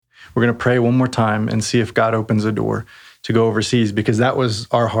we're going to pray one more time and see if God opens a door to go overseas, because that was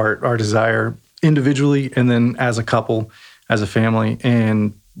our heart, our desire individually, and then as a couple, as a family.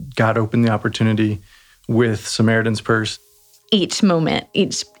 And God opened the opportunity with Samaritan's Purse. Each moment,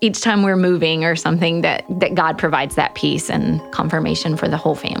 each time we're moving or something, that God provides that peace and confirmation for the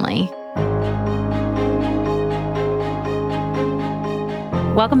whole family.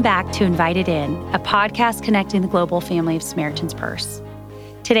 Welcome back to Invited In, a podcast connecting the global family of Samaritan's Purse.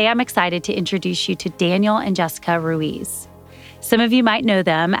 Today, I'm excited to introduce you to Daniel and Jessica Ruiz. Some of you might know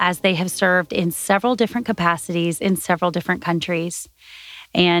them as they have served in several different capacities in several different countries.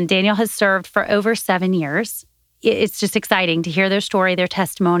 And Daniel has served for over 7 years. It's just exciting to hear their story, their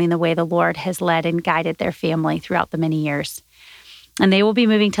testimony, and the way the Lord has led and guided their family throughout the many years. And they will be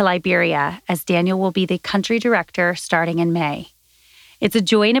moving to Liberia, as Daniel will be the country director starting in May. It's a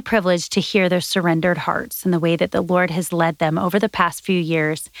joy and a privilege to hear their surrendered hearts and the way that the Lord has led them over the past few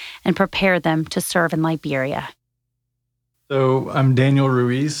years and prepared them to serve in Liberia. So I'm Daniel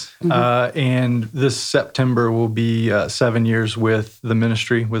Ruiz, and this September will be 7 years with the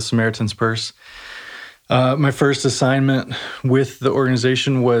ministry, with Samaritan's Purse. My first assignment with the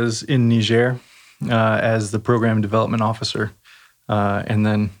organization was in Niger as the program development officer. And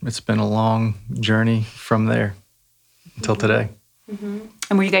then it's been a long journey from there until today.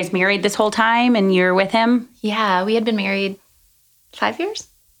 And were you guys married this whole time and you're with him? Yeah, we had been married 5 years,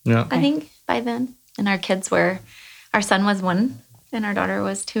 I think, by then. And our son was 1 and our daughter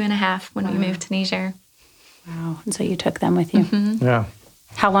was 2.5 when we moved to Niger. Wow. And so you took them with you. Yeah.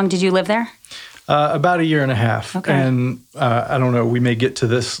 How long did you live there? About 1.5 years. Okay. And I don't know, we may get to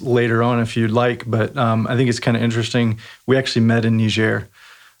this later on if you'd like, but I think it's kind of interesting. We actually met in Niger.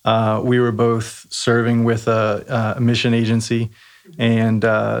 We were both serving with a mission agency, and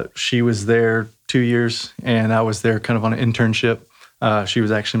she was there 2 years, and I was there kind of on an internship. She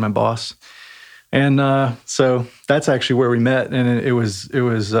was actually my boss. And so that's actually where we met, and it was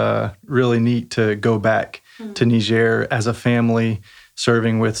really neat to go back to Niger as a family,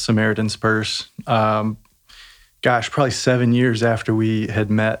 serving with Samaritan's Purse. Probably 7 years after we had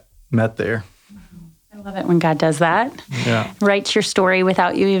met there. I love it when God does that. Yeah. Writes your story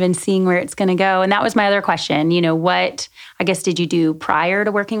without you even seeing where it's going to go. And that was my other question. What, I guess, did you do prior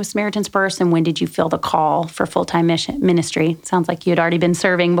to working with Samaritan's Purse, and when did you feel the call for full-time ministry? Sounds like you had already been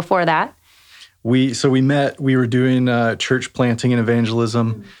serving before that. We met, we were doing church planting and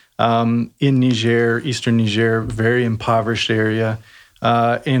evangelism in Niger, Eastern Niger, very impoverished area.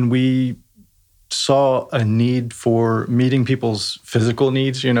 And we saw a need for meeting people's physical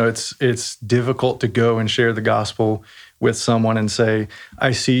needs. It's difficult to go and share the gospel with someone and say,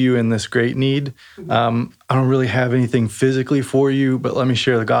 I see you in this great need. I don't really have anything physically for you, but let me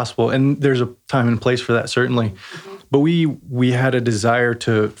share the gospel. And there's a time and place for that, certainly. But we had a desire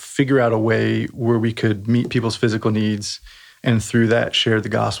to figure out a way where we could meet people's physical needs and through that share the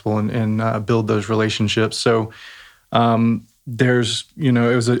gospel and build those relationships. So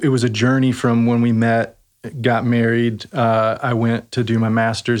it was a journey from when we met, got married. I went to do my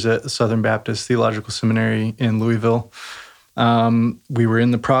master's at the Southern Baptist Theological Seminary in Louisville. We were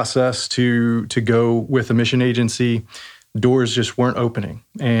in the process to go with a mission agency. Doors just weren't opening.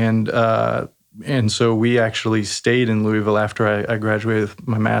 And so we actually stayed in Louisville after I graduated with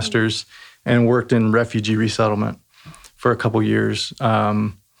my master's and worked in refugee resettlement for a couple years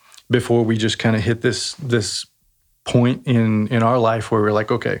before we just kind of hit this point in our life where we're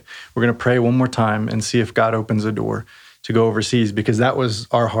like, okay, we're going to pray one more time and see if God opens a door to go overseas, because that was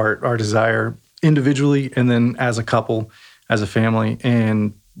our heart, our desire individually, and then as a couple, as a family.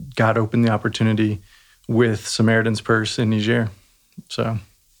 And God opened the opportunity with Samaritan's Purse in Niger. So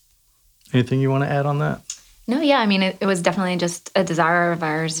anything you want to add on that? No, yeah. I mean, it was definitely just a desire of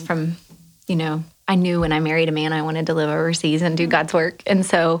ours from, I knew when I married a man, I wanted to live overseas and do God's work. And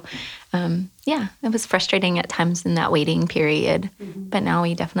so, it was frustrating at times in that waiting period. But now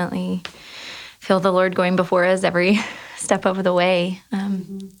we definitely feel the Lord going before us every step of the way,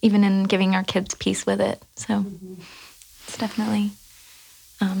 even in giving our kids peace with it. So it's definitely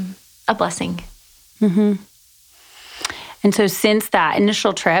a blessing. Mm-hmm. And so since that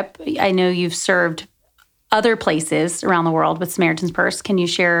initial trip, I know you've served other places around the world with Samaritan's Purse. Can you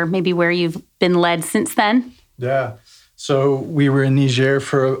share maybe where you've been led since then? Yeah. So we were in Niger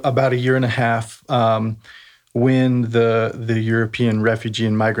for about 1.5 years when the European refugee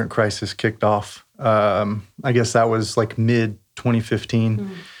and migrant crisis kicked off. I guess that was like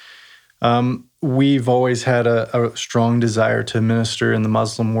mid-2015. We've always had a strong desire to minister in the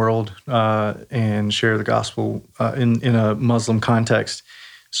Muslim world and share the gospel in a Muslim context.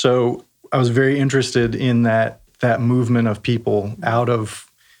 So I was very interested in that movement of people out of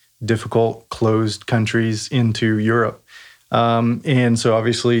difficult, closed countries into Europe. And so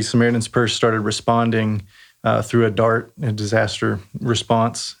obviously Samaritan's Purse started responding through a DART, a disaster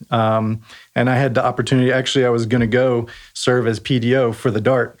response. And I had the opportunity, actually I was going to go serve as PDO for the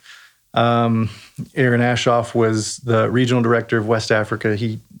DART. Aaron Ashoff was the regional director of West Africa.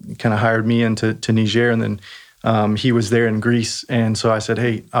 He kind of hired me into Niger, and then he was there in Greece. And so I said,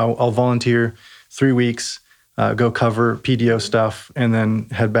 hey, I'll volunteer 3 weeks, go cover PDO stuff, and then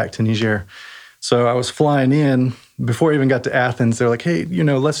head back to Niger. So I was flying in. Before I even got to Athens, they're like, hey, we're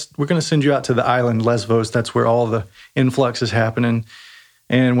going to send you out to the island Lesbos. That's where all the influx is happening.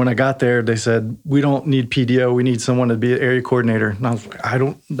 And when I got there, they said, we don't need PDO. We need someone to be an area coordinator. And I was like, I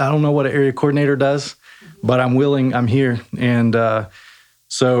don't know what an area coordinator does, but I'm willing. I'm here. And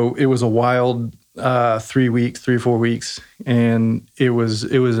so it was a wild 3 weeks, 3-4 weeks. And it was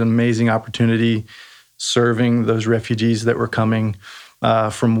an amazing opportunity serving those refugees that were coming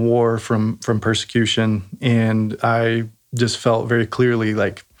from war, from persecution. And I just felt very clearly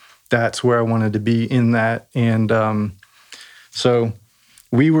like that's where I wanted to be in that. And so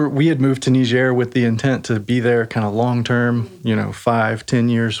we had moved to Niger with the intent to be there kind of long-term, 5-10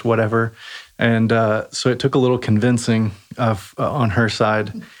 years, whatever. And so it took a little convincing on her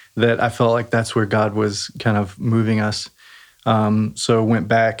side that I felt like that's where God was kind of moving us. So went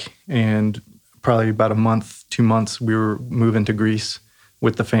back, and probably about a month, 2 months, we were moving to Greece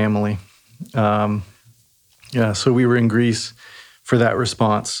with the family. So we were in Greece for that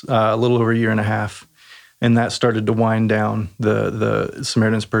response, a little over a year and a half. And that started to wind down the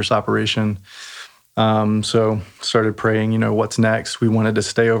Samaritan's Purse operation. So started praying, what's next? We wanted to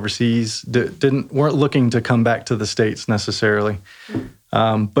stay overseas. Weren't looking to come back to the States necessarily.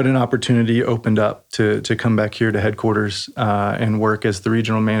 But an opportunity opened up to come back here to headquarters and work as the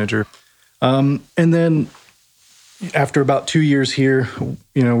regional manager. And then after about 2 years here,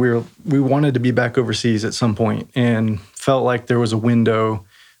 we wanted to be back overseas at some point, and felt like there was a window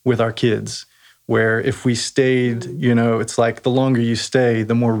with our kids where if we stayed, it's like the longer you stay,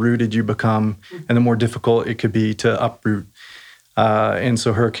 the more rooted you become, and the more difficult it could be to uproot. And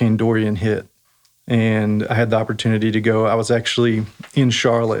so Hurricane Dorian hit, and I had the opportunity to go. I was actually in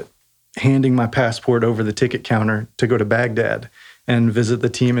Charlotte handing my passport over the ticket counter to go to Baghdad and visit the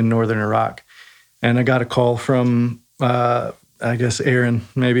team in northern Iraq. And I got a call from, I guess Aaron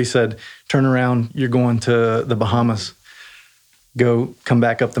maybe said, turn around, you're going to the Bahamas. Come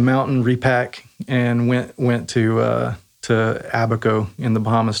back up the mountain, repack, and went to Abaco in the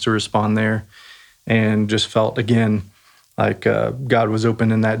Bahamas to respond there, and just felt again like God was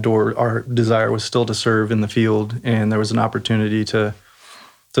opening that door. Our desire was still to serve in the field, and there was an opportunity to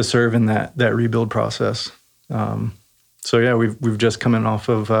serve in that rebuild process. So yeah, we've just coming off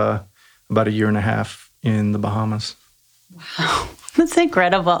of about a year and a half in the Bahamas. Wow, that's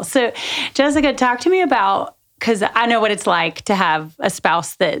incredible. So Jessica, talk to me about, because I know what it's like to have a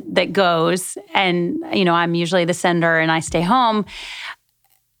spouse that goes, and I'm usually the sender and I stay home.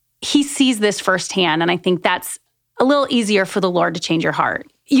 He sees this firsthand, and I think that's a little easier for the Lord to change your heart.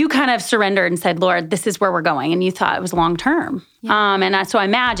 You kind of surrendered and said, Lord, this is where we're going, and you thought it was long term. Yeah. So I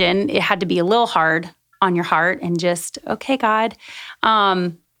imagine it had to be a little hard on your heart, and just, okay, God.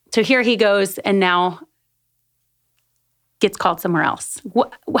 So here he goes, and now gets called somewhere else.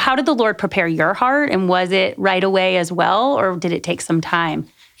 How did the Lord prepare your heart? And was it right away as well, or did it take some time?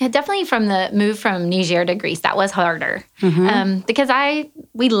 Yeah, definitely from the move from Niger to Greece, that was harder. Because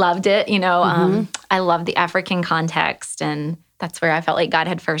we loved it, I loved the African context, and that's where I felt like God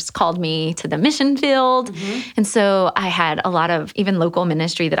had first called me to the mission field. And so I had a lot of even local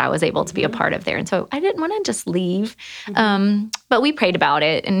ministry that I was able to be a part of there. And so I didn't want to just leave. But we prayed about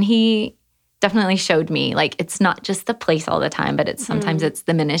it, and he definitely showed me, like, it's not just the place all the time, but sometimes it's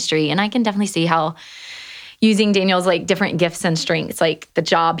the ministry. And I can definitely see how using Daniel's like different gifts and strengths, like the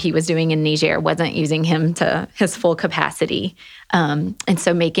job he was doing in Niger wasn't using him to his full capacity. And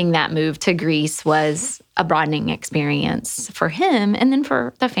so making that move to Greece was a broadening experience for him, and then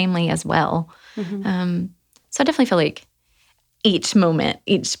for the family as well. So I definitely feel like each moment,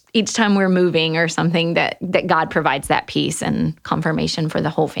 each time we're moving or something, that God provides that peace and confirmation for the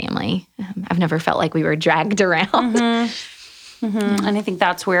whole family. I've never felt like we were dragged around. And I think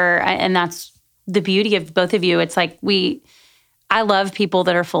that's where, and that's the beauty of both of you. It's like I love people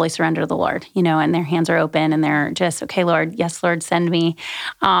that are fully surrendered to the Lord, and their hands are open, and they're just, okay, Lord, yes, Lord, send me.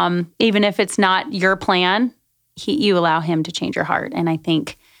 Even if it's not your plan, you allow him to change your heart. And I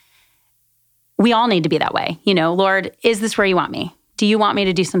think we all need to be that way. Lord, is this where you want me? Do you want me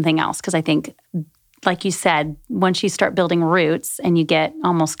to do something else? Because I think like you said, once you start building roots and you get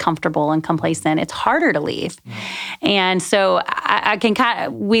almost comfortable and complacent, it's harder to leave. And so I can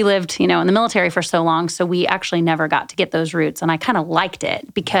we lived, in the military for so long, so we actually never got to get those roots. And I kind of liked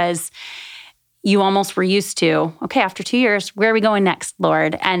it because you almost were used to, okay, after 2 years, where are we going next,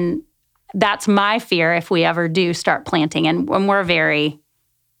 Lord? And that's my fear if we ever do start planting. And when we're very,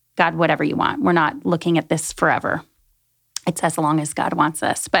 God, whatever you want. We're not looking at this forever. It's as long as God wants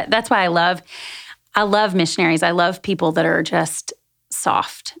us. But that's why I love missionaries. I love people that are just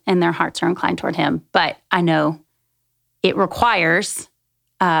soft and their hearts are inclined toward Him. But I know it requires,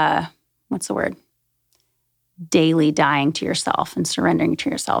 daily dying to yourself and surrendering to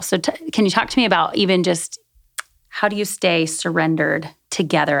yourself. So can you talk to me about even just how do you stay surrendered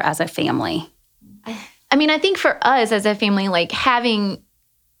together as a family? I mean, I think for us as a family, like having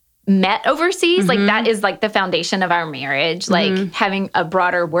met overseas, like that is like the foundation of our marriage, like having a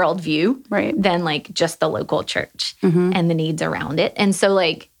broader worldview than like just the local church and the needs around it. And so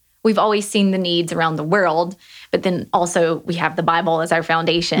like we've always seen the needs around the world, but then also we have the Bible as our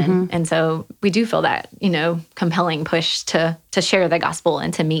foundation. And so we do feel that, compelling push to share the gospel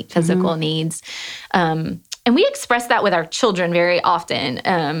and to meet physical needs. And we express that with our children very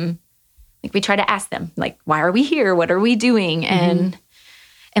often. Like we try to ask them, like, why are we here? What are we doing? And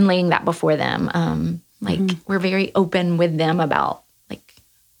laying that before them. We're very open with them about, like,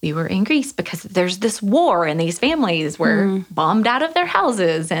 we were in Greece because there's this war and these families were bombed out of their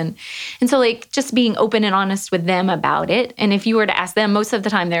houses. And so, like, just being open and honest with them about it. And if you were to ask them, most of the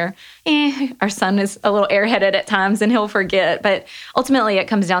time they're, our son is a little airheaded at times and he'll forget. But ultimately it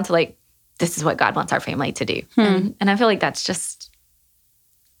comes down to, like, this is what God wants our family to do. And I feel like that's just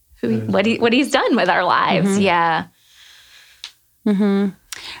what he's done with our lives. Yeah.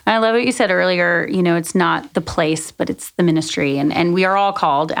 I love what you said earlier, it's not the place, but it's the ministry. And we are all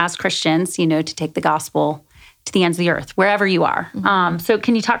called as Christians, to take the gospel to the ends of the earth, wherever you are. So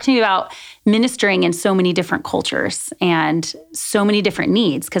can you talk to me about ministering in so many different cultures and so many different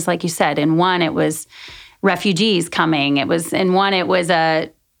needs? Because like you said, in one, it was refugees coming. It was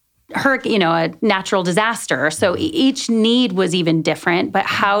a hurricane, a natural disaster. So each need was even different, but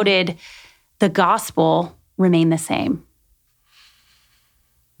how did the gospel remain the same?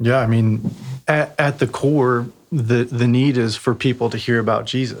 Yeah, I mean, at the core, the need is for people to hear about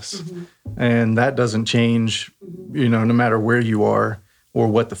Jesus. And that doesn't change, no matter where you are or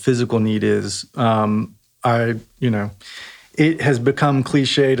what the physical need is. It has become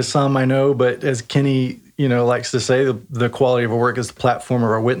cliche to some, I know, but as Kenny, likes to say, the quality of our work is the platform of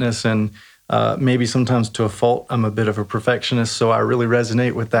our witness. And maybe sometimes to a fault, I'm a bit of a perfectionist, so I really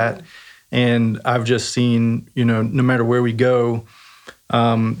resonate with that. And I've just seen, no matter where we go,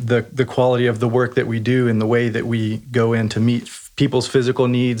 the quality of the work that we do and the way that we go in to meet people's physical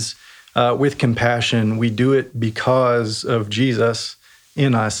needs with compassion. We do it because of Jesus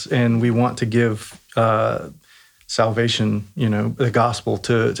in us, and we want to give salvation, the gospel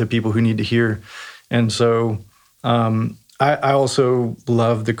to people who need to hear. And so I also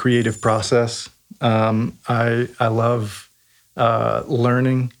love the creative process. I love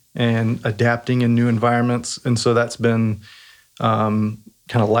learning and adapting in new environments, and so that's been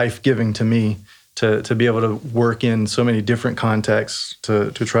kind of life-giving to me to be able to work in so many different contexts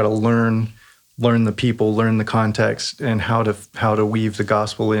to try to learn the people, learn the context, and how to weave the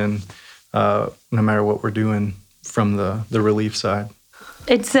gospel in no matter what we're doing from the relief side.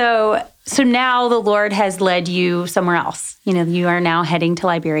 And so now the Lord has led you somewhere else. You are now heading to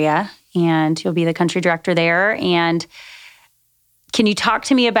Liberia, and you'll be the country director there. And can you talk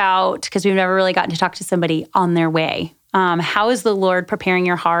to me about, because we've never really gotten to talk to somebody on their way, how is the Lord preparing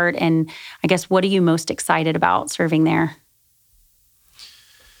your heart? And I guess, what are you most excited about serving there?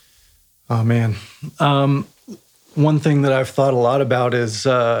 Oh, man. One thing that I've thought a lot about is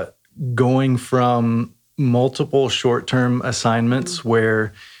going from multiple short-term assignments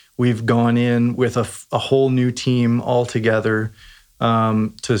where we've gone in with a whole new team all together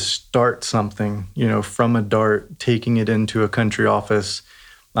to start something, from a dart, taking it into a country office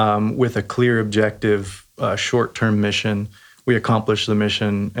with a clear objective, short-term mission. We accomplish the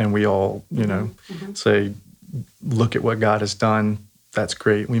mission, and we all, say, look at what God has done. That's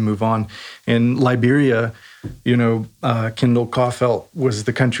great. We move on. In Liberia, Kendall Caufelt was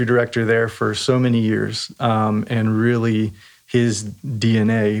the country director there for so many years, and really his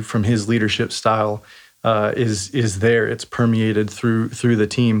DNA from his leadership style is there. It's permeated through the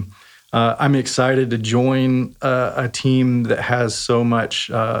team. I'm excited to join a team that has so much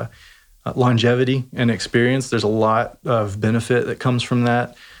longevity and experience. There's a lot of benefit that comes from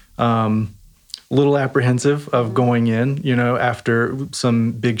that. A little apprehensive of going in, after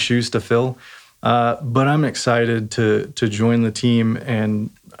some big shoes to fill. But I'm excited to join the team and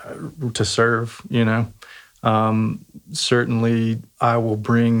to serve. Certainly, I will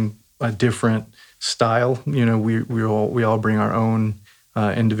bring a different style. We all bring our own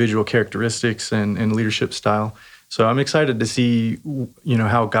individual characteristics and leadership style. So I'm excited to see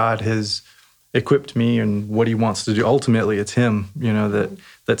how God has equipped me and what He wants to do. Ultimately, it's Him,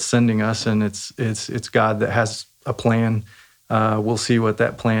 that's sending us, and it's God that has a plan. We'll see what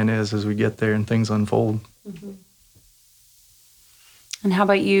that plan is as we get there and things unfold. Mm-hmm. And how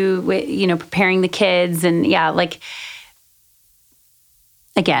about you, preparing the kids and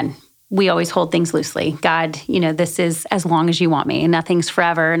again, we always hold things loosely. God, this is as long as you want me. Nothing's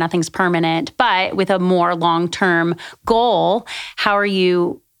forever, nothing's permanent, but with a more long-term goal, how are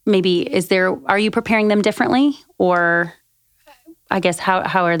you, are you preparing them differently? Or I guess,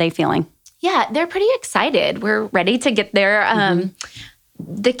 how are they feeling? Yeah, they're pretty excited. We're ready to get there.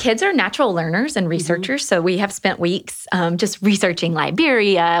 The kids are natural learners and researchers, so we have spent weeks just researching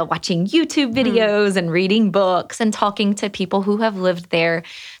Liberia, watching YouTube videos and reading books and talking to people who have lived there.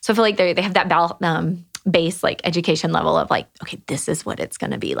 So I feel like they have that base education level of okay, this is what it's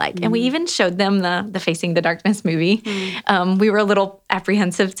going to be like. And we even showed them the Facing the Darkness movie. We were a little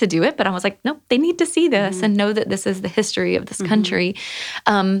apprehensive to do it, but I was like, nope, they need to see this and know that this is the history of this country.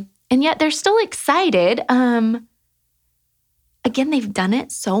 And yet they're still excited. Again, they've done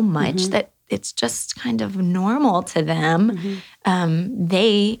it so much that it's just kind of normal to them.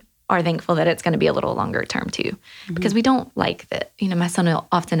 They are thankful that it's going to be a little longer term too, because we don't like that. My son will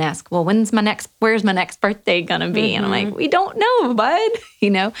often ask, well, where's my next birthday going to be? And I'm like, we don't know, bud,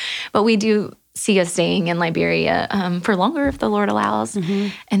 but we do see us staying in Liberia for longer if the Lord allows.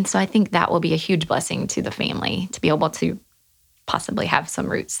 And so I think that will be a huge blessing to the family to be able to possibly have some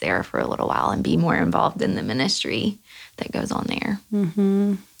roots there for a little while and be more involved in the ministry that goes on there.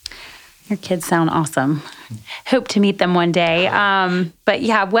 Your kids sound awesome. Hope to meet them one day. But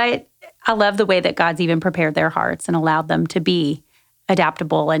yeah, I love the way that God's even prepared their hearts and allowed them to be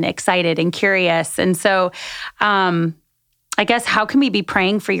adaptable and excited and curious. And so I guess, how can we be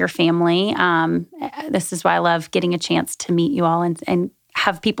praying for your family? This is why I love getting a chance to meet you all and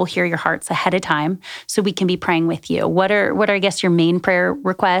have people hear your hearts ahead of time so we can be praying with you. What are I guess, your main prayer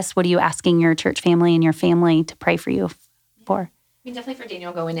requests? What are you asking your church family and your family to pray for you for? I mean, definitely for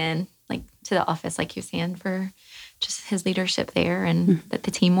Daniel going in, to the office, like you saying, for just his leadership there and that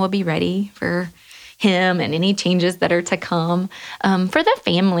the team will be ready for him and any changes that are to come. For the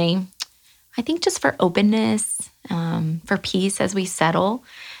family, I think just for openness, for peace as we settle.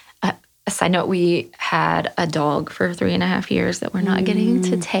 A side note, we had a dog for 3.5 years that we're not getting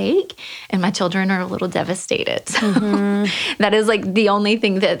to take, and my children are a little devastated. So that is the only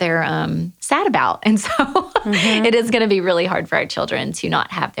thing that they're sad about. And so it is going to be really hard for our children to not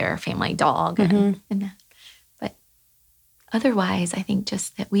have their family dog. But otherwise, I think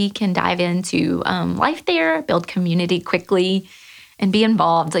just that we can dive into life there, build community quickly, and be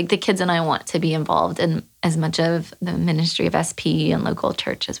involved. The kids and I want to be involved in as much of the ministry of SP and local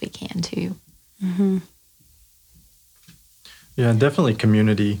church as we can too. Yeah, definitely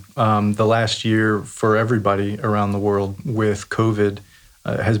community. The last year for everybody around the world with COVID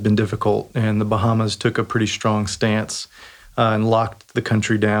has been difficult, and the Bahamas took a pretty strong stance and locked the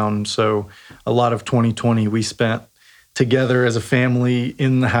country down. So a lot of 2020 we spent together as a family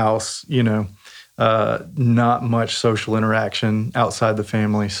in the house, not much social interaction outside the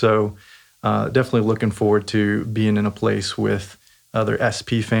family. So definitely looking forward to being in a place with other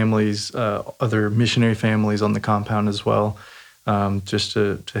SP families, other missionary families on the compound as well, just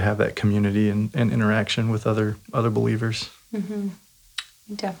to have that community and interaction with other believers.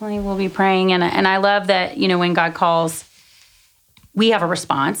 Definitely we'll be praying. And I love that, when God calls, we have a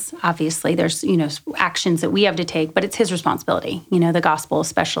response. Obviously, there's, actions that we have to take, but it's His responsibility, the gospel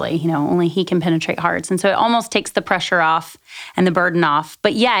especially, only He can penetrate hearts. And so it almost takes the pressure off and the burden off,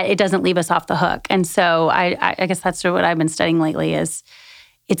 but yet it doesn't leave us off the hook. And so I guess that's what I've been studying lately is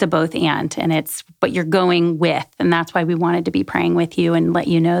it's a both and it's what you're going with. And that's why we wanted to be praying with you and let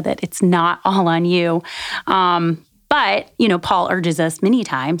you know that it's not all on you. But, Paul urges us many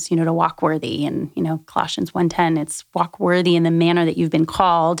times, to walk worthy. And, Colossians 1:10, it's walk worthy in the manner that you've been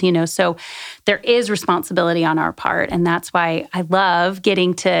called, So there is responsibility on our part. And that's why I love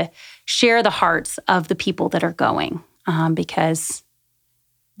getting to share the hearts of the people that are going, because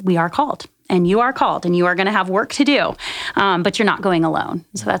we are called. And you are called, and you are going to have work to do, but you're not going alone.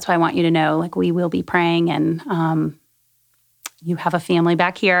 So that's why I want you to know, we will be praying, and you have a family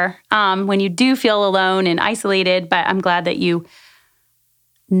back here when you do feel alone and isolated, but I'm glad that you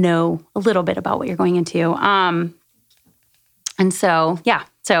know a little bit about what you're going into. And so, yeah.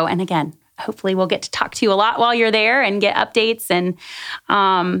 So, and again, hopefully we'll get to talk to you a lot while you're there and get updates. And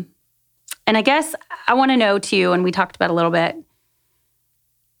I guess I want to know too, and we talked about a little bit,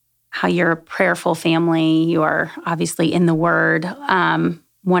 how you're a prayerful family. You are obviously in the Word.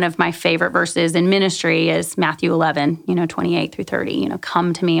 One of my favorite verses in ministry is Matthew 11, 28 through 30.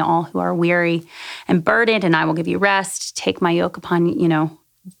 Come to me, all who are weary and burdened, and I will give you rest. Take my yoke upon you,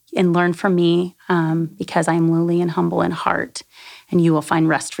 and learn from me, because I am lowly and humble in heart, and you will find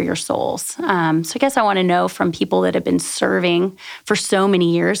rest for your souls. So I guess I want to know from people that have been serving for so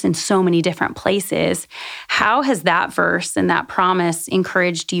many years in so many different places, how has that verse and that promise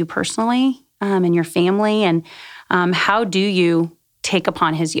encouraged you personally and your family? And how do you take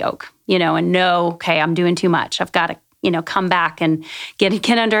upon his yoke, and know, okay, I'm doing too much. I've got to, come back and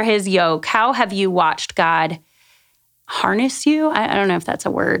get under his yoke. How have you watched God harness you? I don't know if that's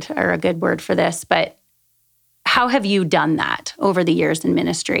a word or a good word for this, but how have you done that over the years in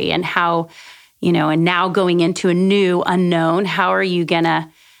ministry? And how, and now going into a new unknown, how are you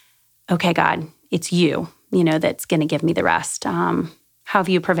gonna, okay, God, it's you, that's gonna give me the rest. How have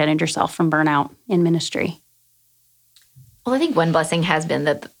you prevented yourself from burnout in ministry? Well, I think one blessing has been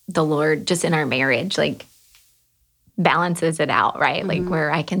that the Lord, just in our marriage, balances it out, right? Mm-hmm.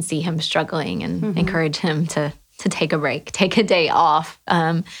 Where I can see him struggling and encourage him to take a break, take a day off.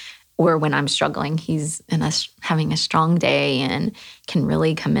 Or when I'm struggling, he's having a strong day and can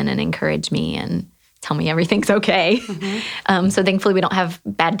really come in and encourage me and tell me everything's okay. Mm-hmm. So thankfully, we don't have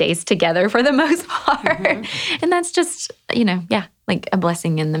bad days together for the most part. Mm-hmm. And that's just, a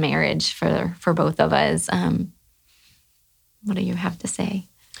blessing in the marriage for both of us. What do you have to say?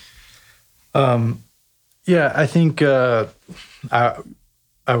 I think I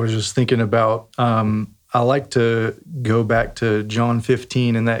was just thinking about, I like to go back to John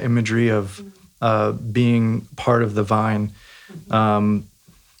 15 and that imagery of being part of the vine.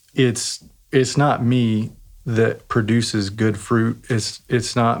 It's not me that produces good fruit.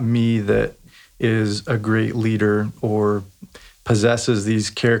 It's not me that is a great leader or possesses these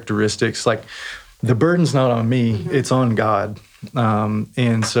characteristics. Like, the burden's not on me, it's on God.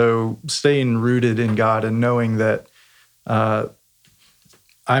 And so staying rooted in God and knowing that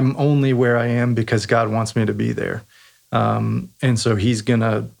I'm only where I am because God wants me to be there. And so he's going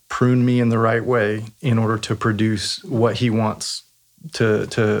to prune me in the right way in order to produce what he wants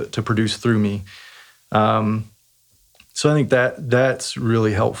to produce through me. So I think that's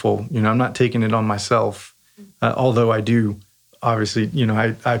really helpful. I'm not taking it on myself, although I do. Obviously,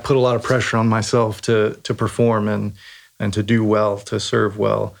 I put a lot of pressure on myself to perform and to do well, to serve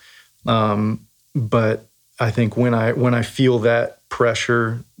well. But I think when I feel that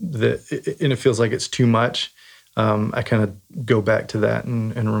pressure and it feels like it's too much, I kind of go back to that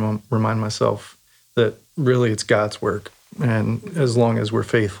and remind myself that really it's God's work. And as long as we're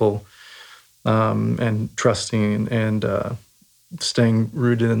faithful and trusting and staying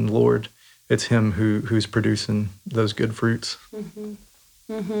rooted in the Lord, it's him who's producing those good fruits. Mm-hmm.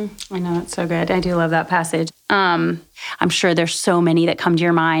 Mm-hmm. I know, it's so good. I do love that passage. I'm sure there's so many that come to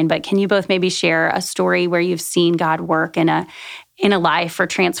your mind, but can you both maybe share a story where you've seen God work in a life or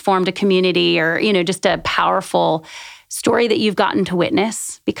transformed a community, or, just a powerful story that you've gotten to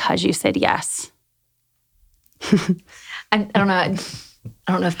witness because you said yes? I don't know.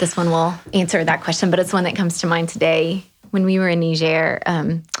 I don't know if this one will answer that question, but it's one that comes to mind today. When we were in Niger,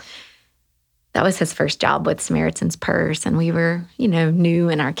 that was his first job with Samaritan's Purse. And we were, new,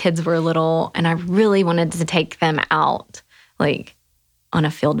 and our kids were little. And I really wanted to take them out, on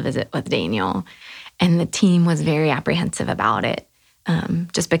a field visit with Daniel. And the team was very apprehensive about it,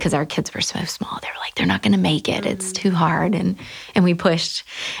 just because our kids were so small. They were like, they're not going to make it. It's too hard. And we pushed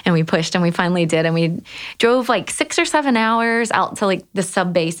and we pushed and we finally did. And we drove 6 or 7 hours out to the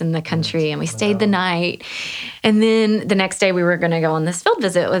sub base in the country, and we stayed the night. And then the next day we were going to go on this field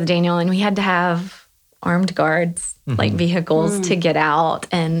visit with Daniel, and we had to have armed guards, vehicles to get out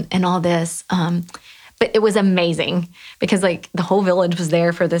and all this. But it was amazing because the whole village was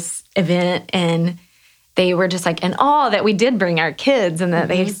there for this event, and they were just in awe that we did bring our kids and that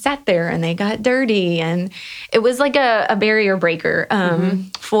they sat there and they got dirty. And it was a barrier breaker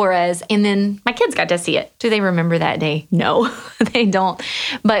for us. And then my kids got to see it. Do they remember that day? No, they don't.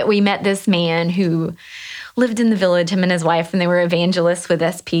 But we met this man who lived in the village, him and his wife, and they were evangelists with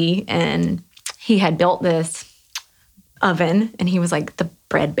SP. And he had built this oven, and he was the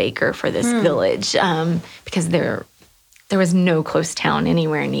bread baker for this village because there was no close town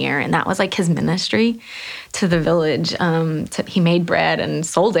anywhere near. And that was his ministry to the village. He made bread and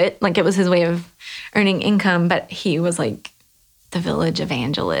sold it. It was his way of earning income, but he was the village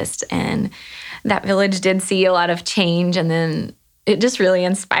evangelist. And that village did see a lot of change. And then it just really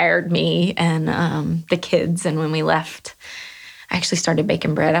inspired me and the kids. And when we left, I actually started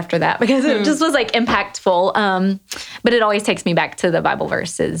baking bread after that because it just was like impactful. But it always takes me back to the Bible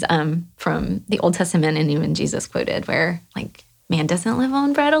verses from the Old Testament, and even Jesus quoted where like, man doesn't live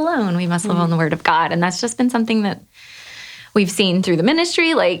on bread alone. We must live on the word of God. And that's just been something that we've seen through the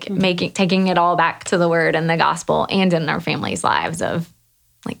ministry, like taking it all back to the word and the gospel, and in our families' lives of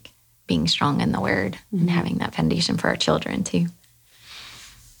like being strong in the word and having that foundation for our children too.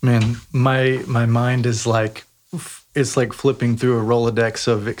 Man, my mind is like, it's like flipping through a Rolodex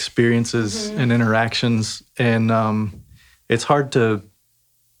of experiences and interactions. And it's hard to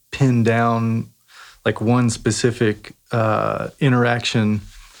pin down like one specific interaction.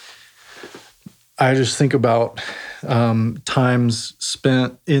 I just think about times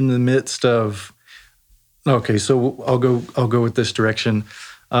spent in the midst of, okay, so I'll go with this direction.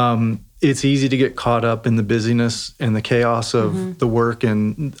 It's easy to get caught up in the busyness and the chaos of the work,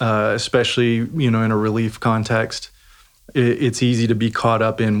 and especially, in a relief context, it's easy to be caught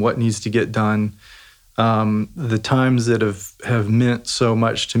up in what needs to get done. The times that have meant so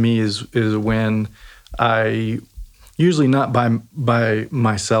much to me is when I, usually not by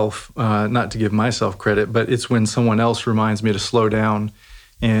myself, not to give myself credit, but it's when someone else reminds me to slow down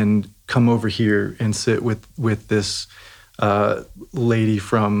and come over here and sit with this lady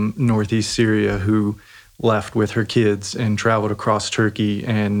from Northeast Syria who left with her kids and traveled across Turkey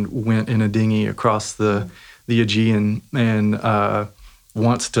and went in a dinghy across the Aegean and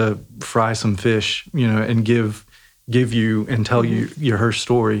wants to fry some fish, and give you and tell you her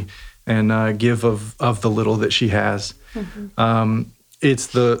story and give of the little that she has. It's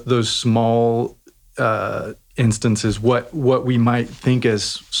those small instances, what we might think as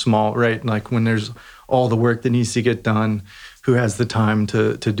small, right? Like when there's all the work that needs to get done, who has the time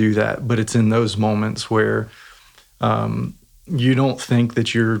to do that? But it's in those moments where you don't think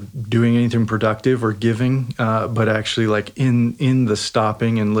that you're doing anything productive or giving, but actually like in the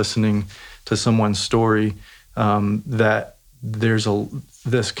stopping and listening to someone's story, that there's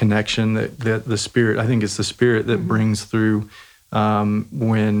this connection that the Spirit, I think it's the Spirit that brings through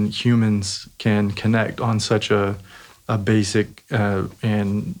when humans can connect on such a basic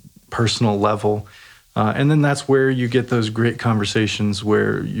and personal level. And then that's where you get those great conversations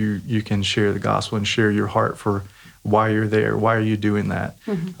where you can share the gospel and share your heart for why you're there, why are you doing that,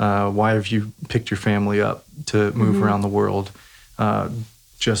 why have you picked your family up to move around the world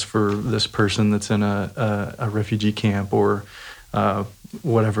just for this person that's in a refugee camp or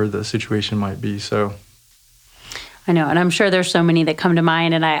whatever the situation might be. So I know, and I'm sure there's so many that come to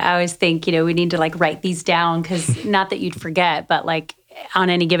mind, and I always think, we need to like write these down, because not that you'd forget, but like on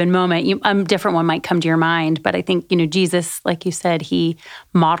any given moment, a different one might come to your mind. But I think, Jesus, like you said, he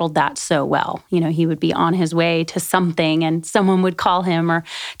modeled that so well. He would be on his way to something and someone would call him or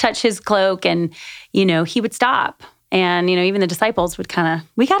touch his cloak and, he would stop. And, even the disciples would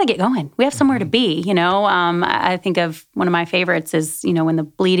we got to get going. We have somewhere to be, I think of one of my favorites is, when the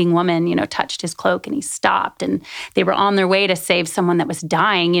bleeding woman, touched his cloak and he stopped, and they were on their way to save someone that was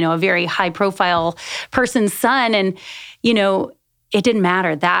dying, a very high profile person's son. And, it didn't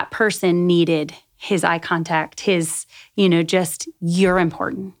matter. That person needed his eye contact, his, just you're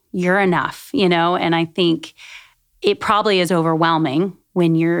important, you're enough, and I think it probably is overwhelming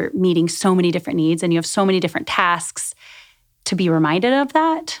when you're meeting so many different needs and you have so many different tasks to be reminded of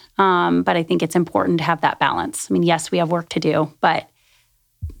that. But I think it's important to have that balance. I mean, yes, we have work to do, but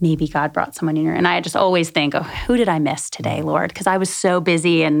maybe God brought someone in here. And I just always think, who did I miss today, Lord? Because I was so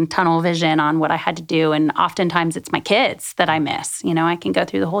busy and tunnel vision on what I had to do. And oftentimes it's my kids that I miss. I can go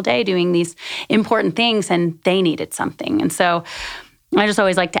through the whole day doing these important things and they needed something. And so I just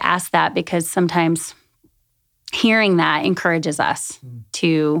always like to ask that, because sometimes hearing that encourages us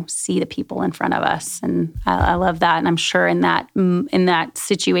to see the people in front of us. And I love that. And I'm sure in that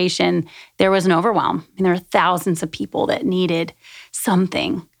situation, there was an overwhelm. And there were thousands of people that needed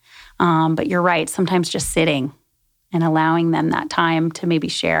something. But you're right, sometimes just sitting and allowing them that time to maybe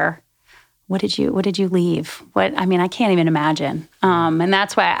share, what did you leave? I can't even imagine. And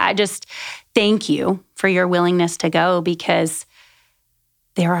that's why I just thank you for your willingness to go, because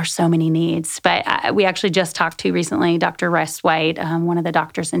there are so many needs. But we actually just talked to recently Dr. Russ White, one of the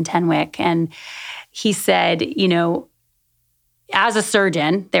doctors in Tenwick, and he said, as a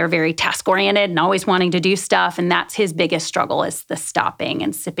surgeon, they're very task-oriented and always wanting to do stuff, and that's his biggest struggle, is the stopping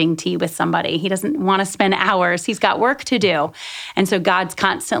and sipping tea with somebody. He doesn't want to spend hours. He's got work to do. And so God's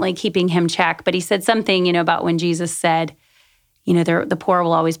constantly keeping him check. But he said something, about when Jesus said, the poor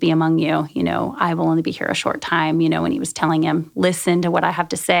will always be among you. I will only be here a short time, when he was telling him, listen to what I have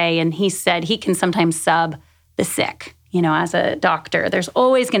to say. And he said he can sometimes sub the sick, as a doctor. There's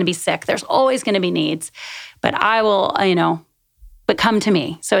always going to be sick. There's always going to be needs. But I will, but come to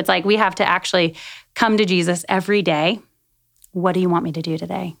me. So it's like we have to actually come to Jesus every day. What do you want me to do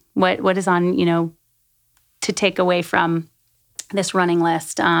today? What is on, to take away from this running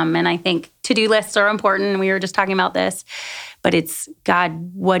list? And I think to-do lists are important. We were just talking about this. But it's,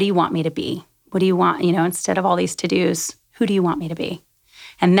 God, what do you want me to be? What do you want, instead of all these to-dos, who do you want me to be?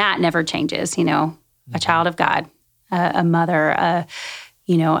 And that never changes, a child of God, a mother, a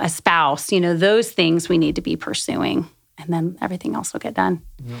spouse, those things we need to be pursuing, and then everything else will get done.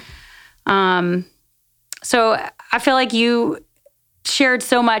 Yep. So I feel like you shared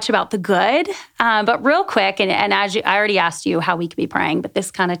so much about the good, but real quick, and as I already asked you how we could be praying, but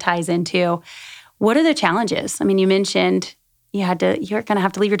this kind of ties into, what are the challenges? I mean, you mentioned you're going to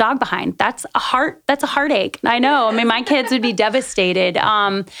have to leave your dog behind. That's a heartache. I know. I mean, my kids would be devastated.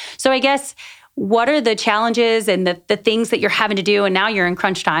 So I guess, what are the challenges and the things that you're having to do? And now you're in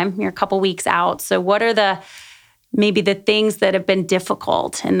crunch time. You're a couple weeks out. So what are maybe the things that have been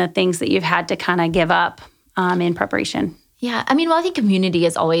difficult and the things that you've had to kind of give up in preparation? Yeah. I mean, I think community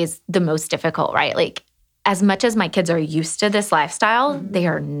is always the most difficult, right? Like, as much as my kids are used to this lifestyle, they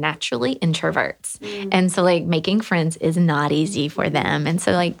are naturally introverts. And so like making friends is not easy for them. And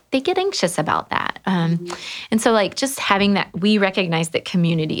so like they get anxious about that. And so like just having that, we recognize that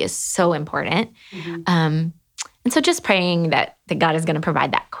community is so important. And so just praying that God is going to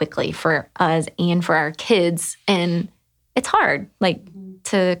provide that quickly for us and for our kids. And it's hard, like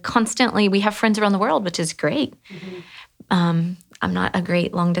to constantly, we have friends around the world, which is great. I'm not a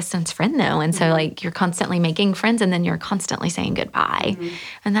great long distance friend though. And so like you're constantly making friends and then you're constantly saying goodbye.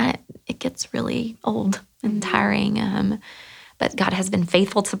 And that it gets really old and tiring. But God has been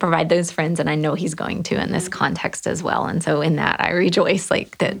faithful to provide those friends. And I know he's going to in this context as well. And so in that I rejoice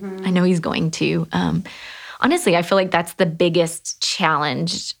like that I know he's going to. Honestly, I feel like that's the biggest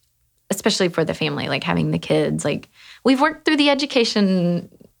challenge, especially for the family, like having the kids. Like we've worked through the education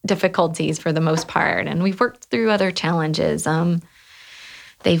difficulties for the most part. And we've worked through other challenges.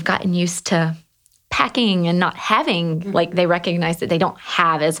 They've gotten used to packing and not having, like they recognize that they don't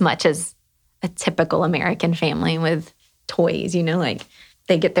have as much as a typical American family with toys, like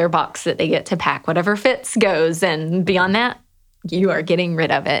they get their box that they get to pack, whatever fits goes. And beyond that, you are getting rid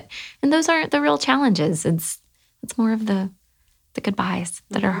of it. And those aren't the real challenges. It's more of the goodbyes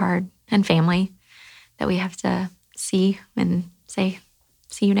that are hard, and family that we have to see and say,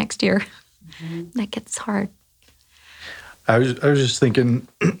 see you next year. That gets hard. I was just thinking,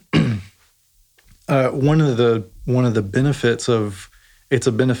 one of the benefits of, it's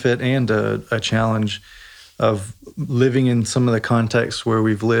a benefit and a challenge of living in some of the contexts where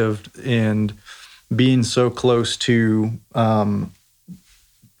we've lived and being so close to the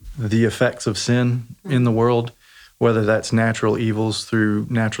effects of sin in the world, whether that's natural evils through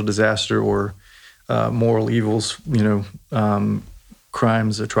natural disaster or moral evils,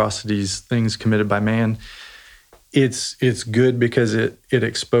 crimes, atrocities, things committed by man. It's good because it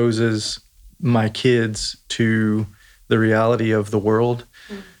exposes my kids to the reality of the world,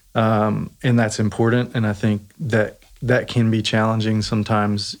 and that's important. And I think that can be challenging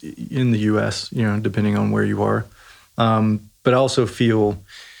sometimes in the U.S., depending on where you are. But I also feel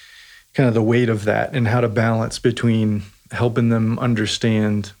kind of the weight of that and how to balance between helping them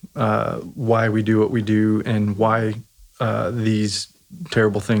understand why we do what we do and why these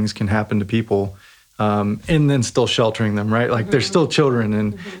terrible things can happen to people. And then still sheltering them, right? Like they're still children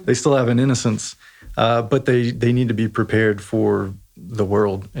and they still have an innocence, but they need to be prepared for the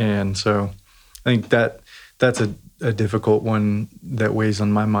world. And so I think that's a difficult one that weighs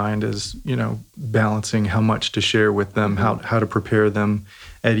on my mind is, balancing how much to share with them, how to prepare them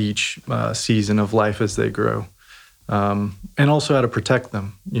at each season of life as they grow. And also how to protect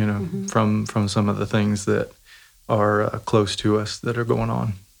them, from some of the things that are close to us that are going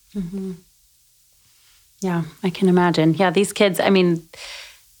on. Yeah, I can imagine. Yeah, these kids, I mean,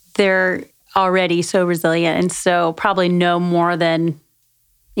 they're already so resilient and so probably know more than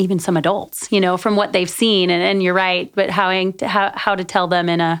even some adults, from what they've seen. And you're right, but how to tell them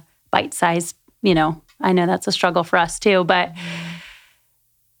in a bite-sized, I know that's a struggle for us too, but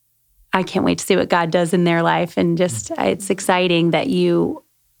I can't wait to see what God does in their life. And just, it's exciting that you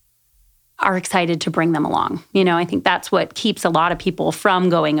are excited to bring them along. I think that's what keeps a lot of people from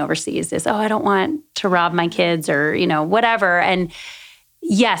going overseas is, I don't want to rob my kids or, whatever. And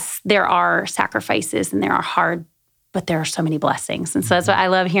yes, there are sacrifices and there are hard, but there are so many blessings. And so that's what I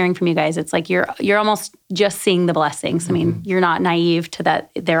love hearing from you guys. It's like you're almost just seeing the blessings. I mean, you're not naive to that.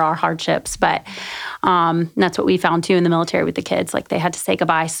 There are hardships, but that's what we found too in the military with the kids. Like they had to say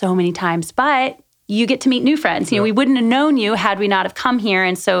goodbye so many times, but you get to meet new friends. You know, we wouldn't have known you had we not have come here.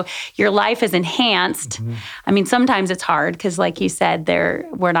 And so your life is enhanced. I mean, sometimes it's hard because like you said,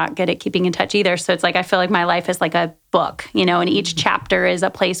 we're not good at keeping in touch either. So it's like, I feel like my life is like a book, you know, and each chapter is a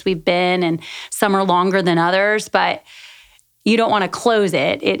place we've been, and some are longer than others, but you don't want to close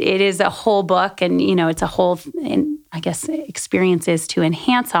it. It is a whole book, and, you know, it's a whole, I guess, experiences to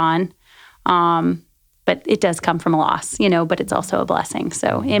enhance on. But it does come from a loss, you know, but it's also a blessing.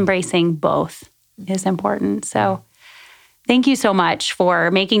 So embracing both is important. So thank you so much for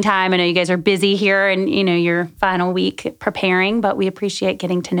making time. I know you guys are busy here and, you know, your final week preparing, but we appreciate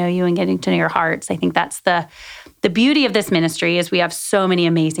getting to know you and getting to know your hearts. I think that's the beauty of this ministry is we have so many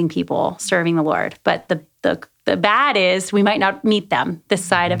amazing people serving the Lord. But the bad is we might not meet them this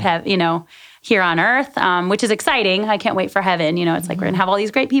side of heaven, you know, here on earth, which is exciting. I can't wait for heaven. You know, it's like we're going to have all these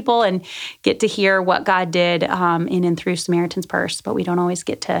great people and get to hear what God did in and through Samaritan's Purse, but we don't always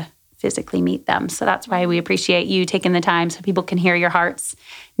get to physically meet them. So that's why we appreciate you taking the time so people can hear your hearts,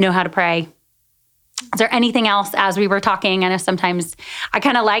 know how to pray. Is there anything else as we were talking? I know sometimes I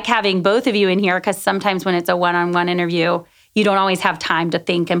kind of like having both of you in here because sometimes when it's a one-on-one interview, you don't always have time to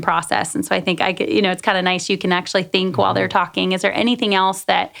think and process. And so I think it's kind of nice you can actually think while they're talking. Is there anything else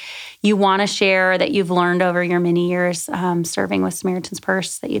that you want to share that you've learned over your many years serving with Samaritan's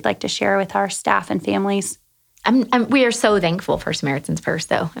Purse that you'd like to share with our staff and families? We are so thankful for Samaritan's Purse,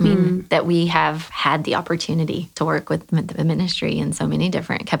 though. I mean, that we have had the opportunity to work with the ministry in so many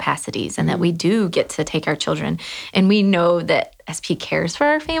different capacities, and that we do get to take our children. And we know that SP cares for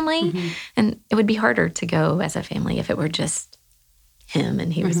our family, and it would be harder to go as a family if it were just him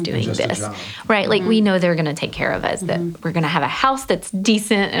and he was doing this. Right? Like, we know they're going to take care of us, that we're going to have a house that's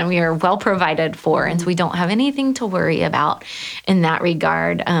decent and we are well provided for. And so we don't have anything to worry about in that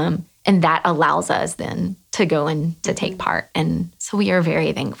regard. And that allows us then to go and to take part. And so we are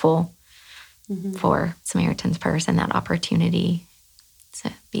very thankful for Samaritan's Purse and that opportunity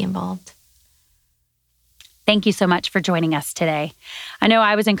to be involved. Thank you so much for joining us today. I know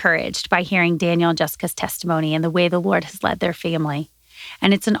I was encouraged by hearing Daniel and Jessica's testimony and the way the Lord has led their family.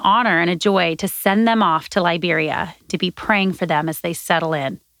 And it's an honor and a joy to send them off to Liberia to be praying for them as they settle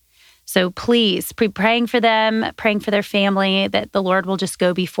in. So please be praying for them, praying for their family, that the Lord will just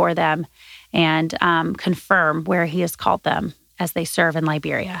go before them and confirm where he has called them as they serve in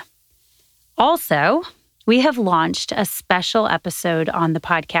Liberia. Also, we have launched a special episode on the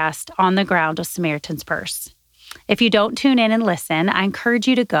podcast, On the Ground with Samaritan's Purse. If you don't tune in and listen, I encourage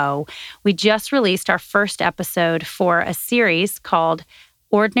you to go. We just released our first episode for a series called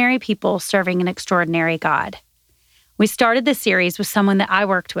Ordinary People Serving an Extraordinary God. We started this series with someone that I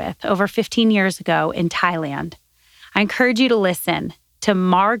worked with over 15 years ago in Thailand. I encourage you to listen to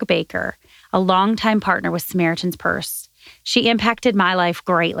Marg Baker, a longtime partner with Samaritan's Purse. She impacted my life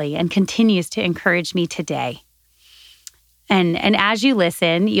greatly and continues to encourage me today. And as you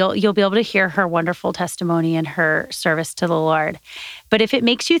listen, you'll be able to hear her wonderful testimony and her service to the Lord. But if it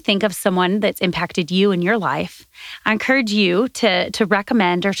makes you think of someone that's impacted you in your life, I encourage you to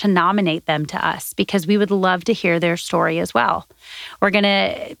recommend or to nominate them to us, because we would love to hear their story as well. We're going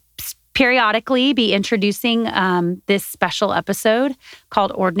to periodically be introducing this special episode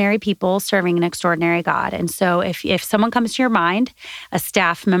called Ordinary People Serving an Extraordinary God. And so if someone comes to your mind, a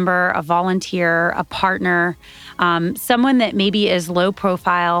staff member, a volunteer, a partner, someone that maybe is low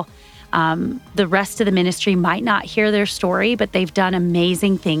profile, the rest of the ministry might not hear their story, but they've done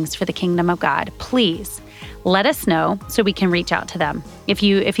amazing things for the kingdom of God, please let us know so we can reach out to them. If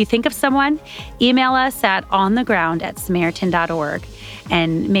you think of someone, email us at ontheground@samaritan.org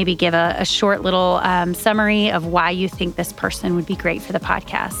and maybe give a short little summary of why you think this person would be great for the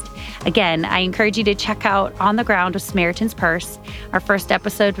podcast. Again, I encourage you to check out On the Ground with Samaritan's Purse. Our first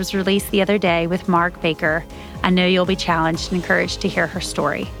episode was released the other day with Marg Baker. I know you'll be challenged and encouraged to hear her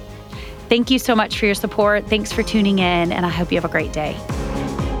story. Thank you so much for your support. Thanks for tuning in, and I hope you have a great day.